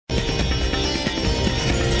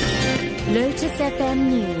Lotus FM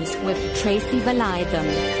News with Tracy Valaydham.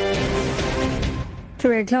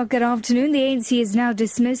 3 o'clock good afternoon. The ANC has now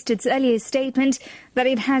dismissed its earlier statement that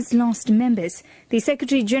it has lost members. The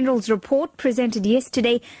Secretary-General's report presented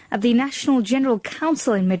yesterday at the National General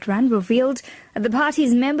Council in Midrand revealed that the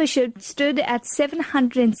party's membership stood at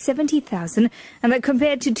 770,000 and that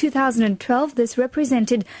compared to 2012, this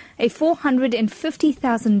represented a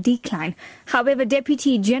 450,000 decline. However,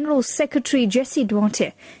 Deputy General Secretary Jessie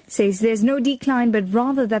Duarte says there's no decline, but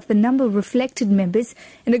rather that the number reflected members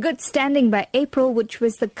in a good standing by April, which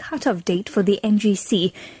was the cut-off date for the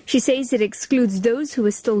NGC. She says it excludes those who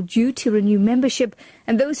are still due to renew membership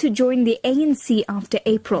and those who joined the ANC after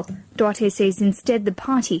April. Duarte says instead the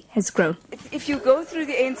party has grown. If you go through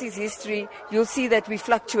the ANC's history, you'll see that we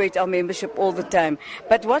fluctuate our membership all the time.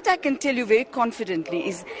 But what I can tell you very confidently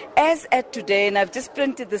is, as at today, and I've just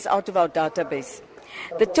printed this out of our database,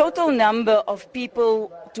 the total number of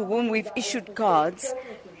people to whom we've issued cards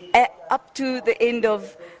up to the end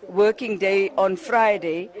of working day on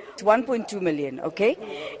Friday, it's 1.2 million, okay?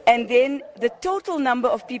 And then the total number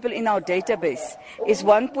of people in our database is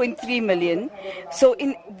 1.3 million. So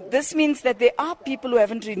this means that there are people who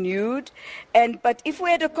haven't renewed. But if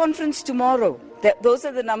we had a conference tomorrow, those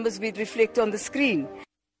are the numbers we'd reflect on the screen.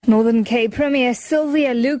 Northern Cape Premier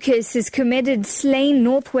Sylvia Lucas has committed slain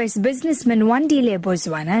Northwest businessman Wandile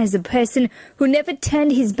Bozwana as a person who never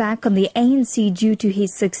turned his back on the ANC due to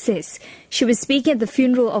his success. She was speaking at the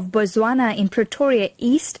funeral of Bozwana in Pretoria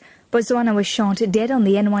East. Bozwana was shot dead on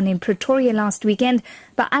the N1 in Pretoria last weekend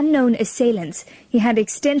by unknown assailants. He had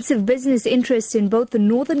extensive business interests in both the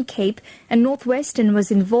Northern Cape and Northwest and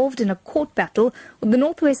was involved in a court battle with the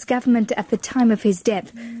Northwest government at the time of his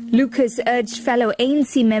death. Lucas urged fellow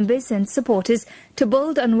ANC members and supporters to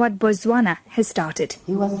build on what Bozwana has started.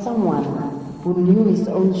 He was someone who knew his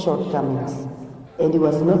own shortcomings, and he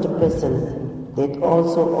was not a person that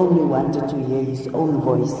also only wanted to hear his own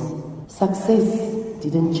voice. Success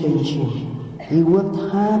didn't change him. He worked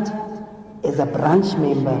hard as a branch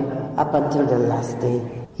member up until the last day.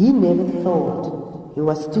 He never thought he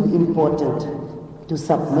was too important to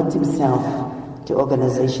submit himself to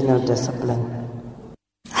organizational discipline.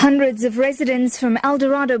 Hundreds of residents from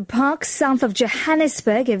Eldorado Park, south of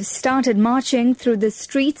Johannesburg, have started marching through the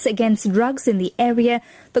streets against drugs in the area.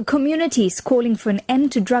 The community is calling for an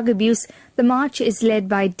end to drug abuse. The march is led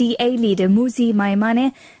by DA leader Muzi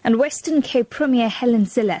Maimane and Western Cape Premier Helen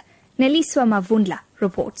Ziller. Neliswa Mavundla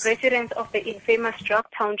reports. Residents of the infamous drug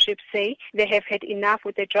township say they have had enough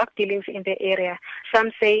with the drug dealings in the area. Some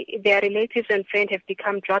say their relatives and friends have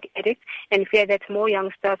become drug addicts and fear that more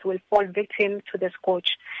youngsters will fall victim to the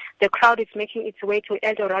scourge. The crowd is making its way to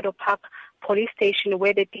Eldorado Park police station,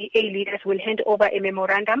 where the DA leaders will hand over a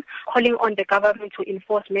memorandum calling on the government to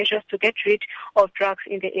enforce measures to get rid of drugs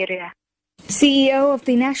in the area. CEO of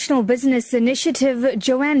the National Business Initiative,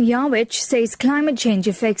 Joanne Yawich, says climate change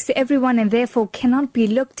affects everyone and therefore cannot be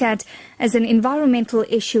looked at as an environmental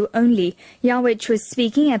issue only. Yawich was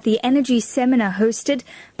speaking at the energy seminar hosted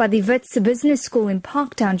by the Wits Business School in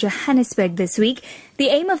Parktown, Johannesburg this week. The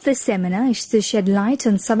aim of the seminar is to shed light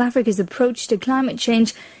on South Africa's approach to climate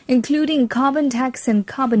change, including carbon tax and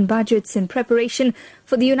carbon budgets in preparation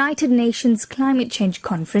for the United Nations Climate Change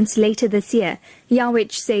Conference later this year.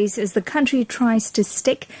 Yawich says as the country tries to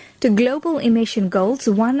stick to global emission goals,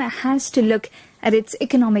 one has to look at its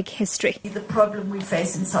economic history. The problem we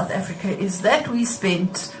face in South Africa is that we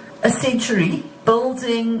spent a century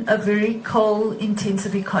building a very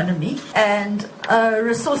coal-intensive economy and a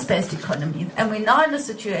resource-based economy. And we're now in a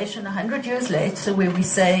situation 100 years later where we're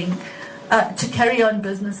saying to carry on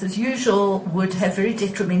business as usual would have very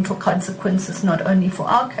detrimental consequences, not only for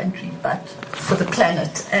our country, but for the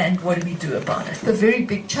planet. And what do we do about it? The very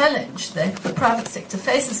big challenge that the private sector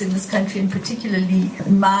faces in this country, and particularly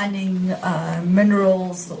mining,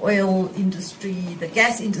 minerals, the oil industry, the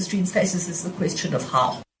gas industry faces, is the question of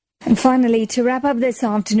how. And finally, to wrap up this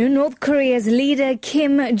afternoon, North Korea's leader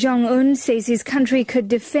Kim Jong-un says his country could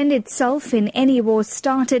defend itself in any war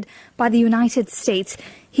started by the United States.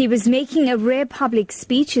 He was making a rare public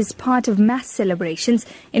speech as part of mass celebrations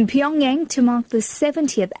in Pyongyang to mark the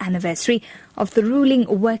 70th anniversary of the ruling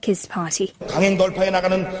Workers' Party. Iron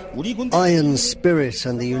spirit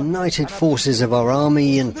and the united forces of our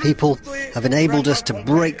army and people have enabled us to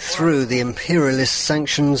break through the imperialist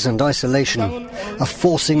sanctions and isolation, are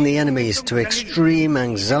forcing the enemies to extreme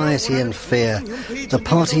anxiety and fear. The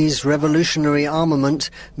party's revolutionary armament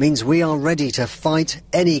means we are ready to fight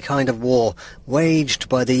any kind of war waged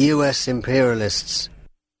by the US imperialists.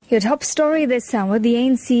 Your top story this hour, the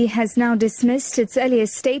ANC has now dismissed its earlier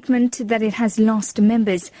statement that it has lost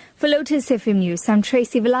members. For Lotus FM News, I'm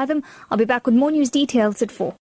Tracy Valaydham. I'll be back with more news details at 4.